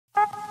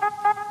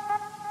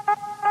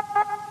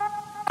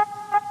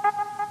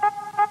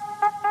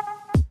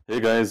Hey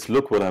guys,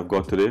 look what I've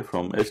got today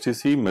from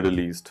HTC Middle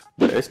East.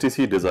 The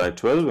HTC Desire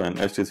 12 and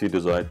HTC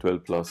Desire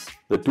 12 Plus.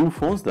 The two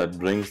phones that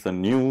brings the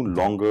new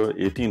longer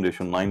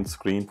 18:9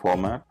 screen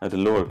format at a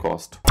lower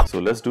cost. So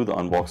let's do the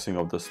unboxing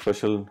of the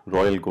special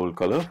royal gold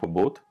color for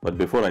both. But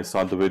before I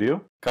start the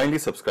video, kindly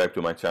subscribe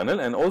to my channel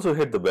and also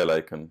hit the bell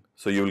icon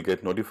so you will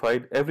get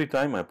notified every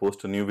time I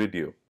post a new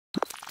video.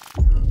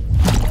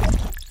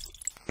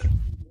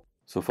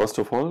 So first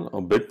of all, a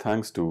big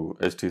thanks to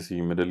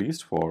HTC Middle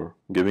East for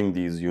giving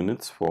these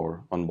units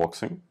for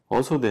unboxing.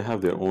 Also, they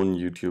have their own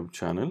YouTube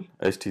channel,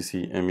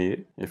 HTC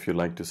MEA, if you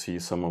like to see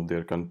some of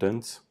their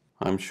contents.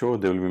 I'm sure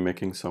they will be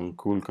making some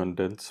cool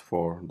contents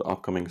for the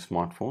upcoming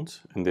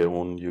smartphones in their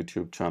own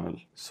YouTube channel.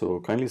 So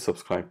kindly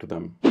subscribe to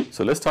them.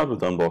 So let's start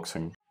with the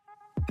unboxing.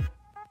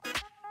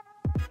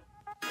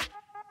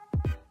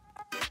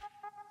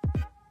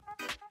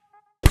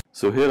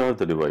 So here are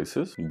the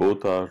devices.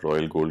 Both are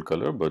royal gold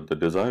color, but the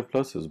Desire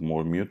Plus is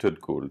more muted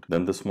gold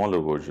than the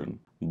smaller version.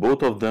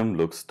 Both of them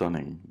look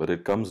stunning, but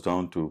it comes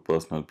down to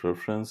personal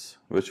preference,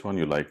 which one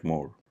you like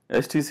more.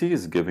 HTC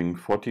is giving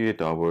 48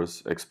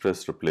 hours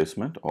express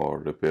replacement or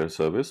repair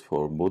service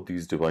for both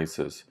these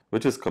devices,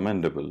 which is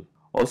commendable.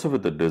 Also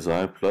with the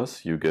Desire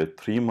Plus, you get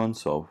 3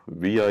 months of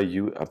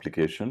VIU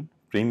application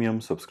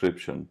premium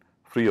subscription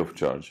free of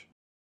charge.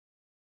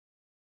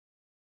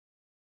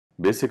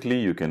 Basically,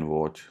 you can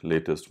watch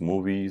latest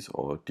movies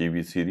or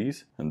TV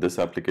series in this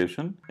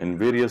application in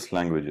various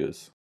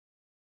languages.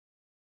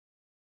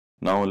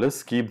 Now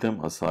let's keep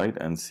them aside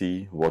and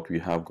see what we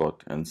have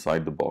got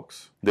inside the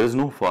box. There's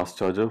no fast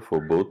charger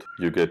for both.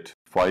 You get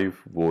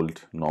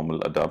 5-volt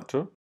normal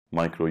adapter,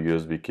 micro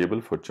USB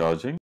cable for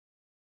charging,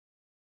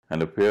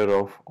 and a pair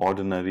of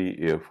ordinary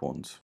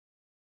earphones.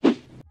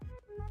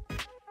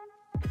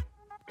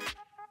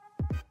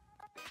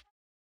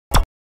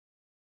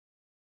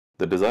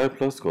 The Desire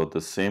Plus got the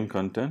same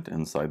content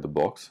inside the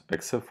box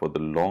except for the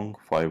long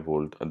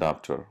 5-volt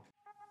adapter.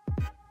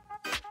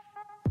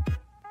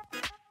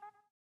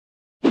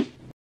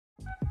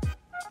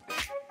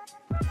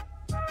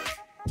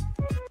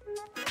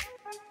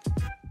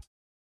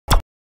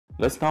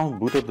 Let's now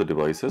boot up the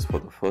devices for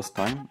the first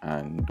time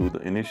and do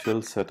the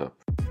initial setup.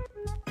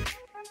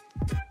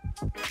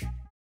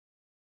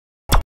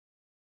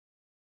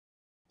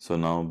 So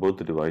now both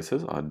the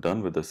devices are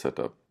done with the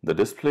setup. The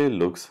display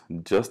looks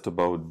just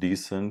about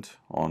decent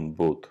on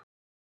both.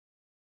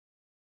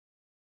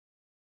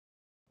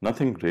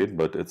 Nothing great,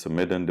 but it's a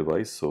mid-end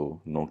device,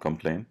 so no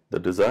complaint. The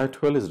Desire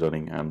 12 is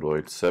running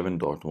Android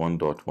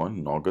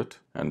 7.1.1 Nougat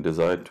and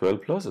Desire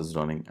 12 Plus is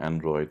running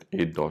Android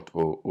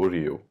 8.0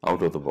 Oreo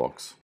out of the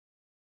box.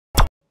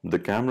 The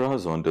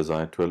cameras on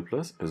Desire 12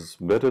 Plus is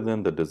better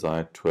than the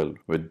Desire 12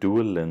 with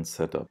dual lens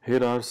setup.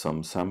 Here are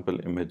some sample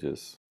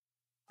images.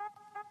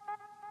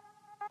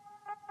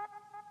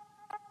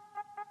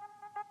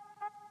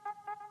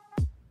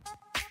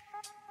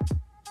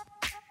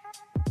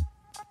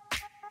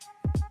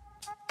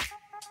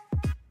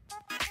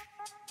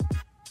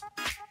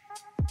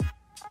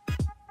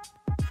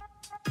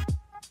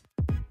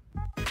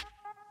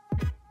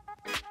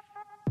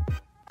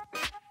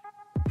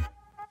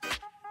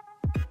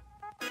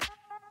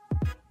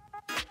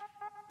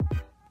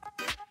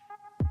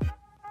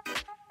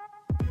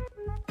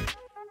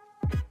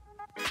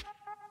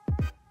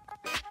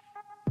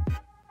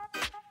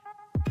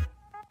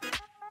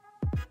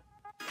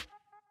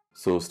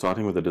 So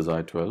starting with the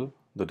Desire 12,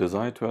 the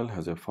Desire 12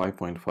 has a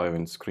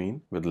 5.5-inch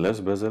screen with less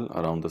bezel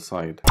around the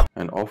side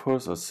and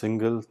offers a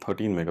single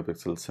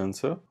 13-megapixel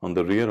sensor on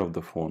the rear of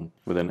the phone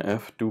with an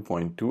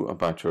f2.2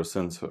 aperture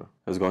sensor.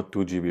 It's got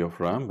 2 GB of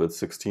RAM with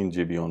 16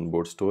 GB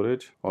onboard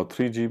storage or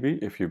 3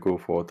 GB if you go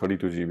for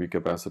 32 GB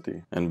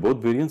capacity. And both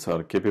variants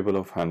are capable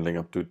of handling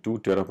up to 2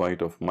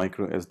 TB of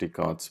micro SD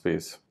card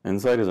space.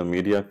 Inside is a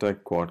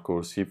MediaTek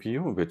quad-core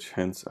CPU which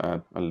hints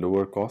at a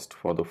lower cost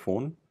for the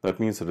phone. That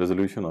means a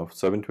resolution of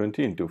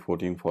 720 x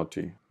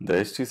 1440.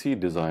 The HTC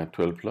Desire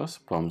 12 Plus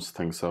pumps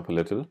things up a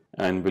little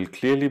and will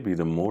clearly be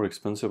the more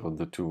expensive of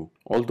the two,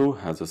 although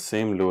has the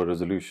same lower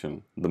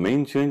resolution. The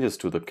main change is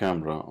to the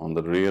camera on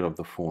the rear of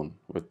the phone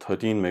with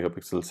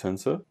 13-megapixel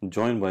sensor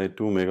joined by a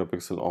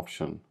 2-megapixel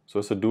option. So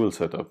it's a dual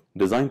setup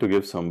designed to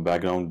give some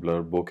background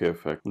blur bokeh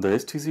effect. The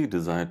HTC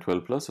Desire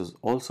 12 Plus is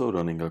also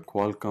running a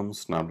Qualcomm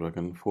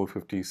Snapdragon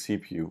 450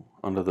 CPU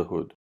under the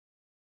hood.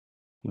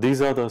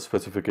 These are the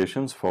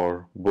specifications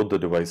for both the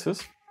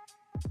devices.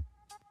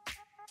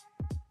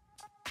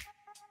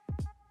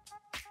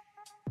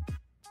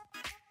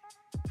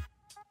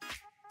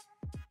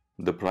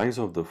 The price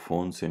of the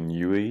phones in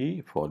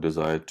UAE for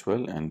Desire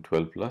 12 and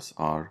 12 Plus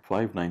are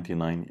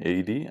 599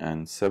 AED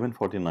and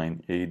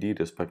 749 AED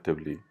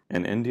respectively.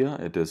 In India,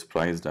 it is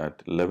priced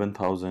at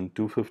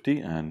 11,250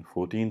 and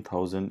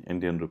 14,000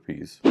 Indian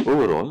rupees.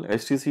 Overall,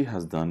 HTC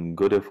has done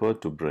good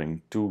effort to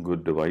bring two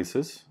good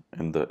devices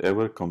in the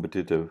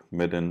ever-competitive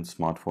mid-end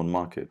smartphone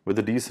market with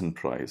a decent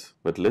price.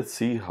 But let's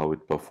see how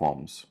it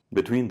performs.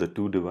 Between the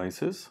two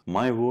devices,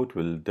 my vote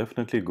will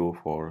definitely go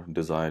for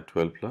Desire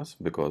 12 Plus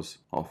because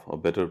of a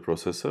better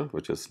processor,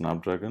 which is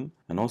Snapdragon,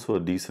 and also a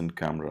decent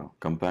camera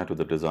compared to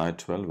the Desire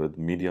 12 with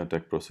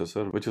MediaTek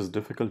processor, which is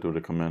difficult to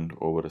recommend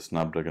over a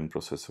Snapdragon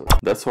processor.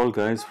 That's all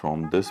guys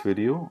from this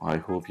video. I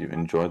hope you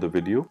enjoyed the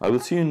video. I will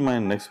see you in my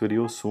next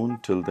video soon.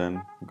 Till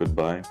then,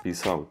 goodbye,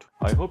 peace out.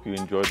 I hope you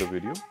enjoyed the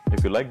video.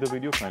 If you like the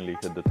video, kindly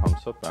hit the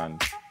thumbs up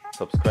and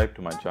subscribe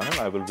to my channel.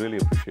 I will really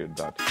appreciate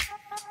that.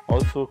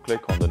 Also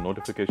click on the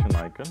notification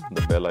icon,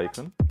 the bell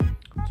icon,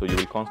 so you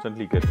will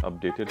constantly get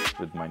updated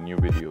with my new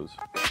videos.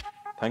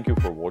 Thank you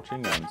for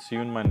watching and see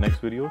you in my next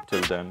video.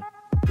 Till then,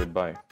 goodbye.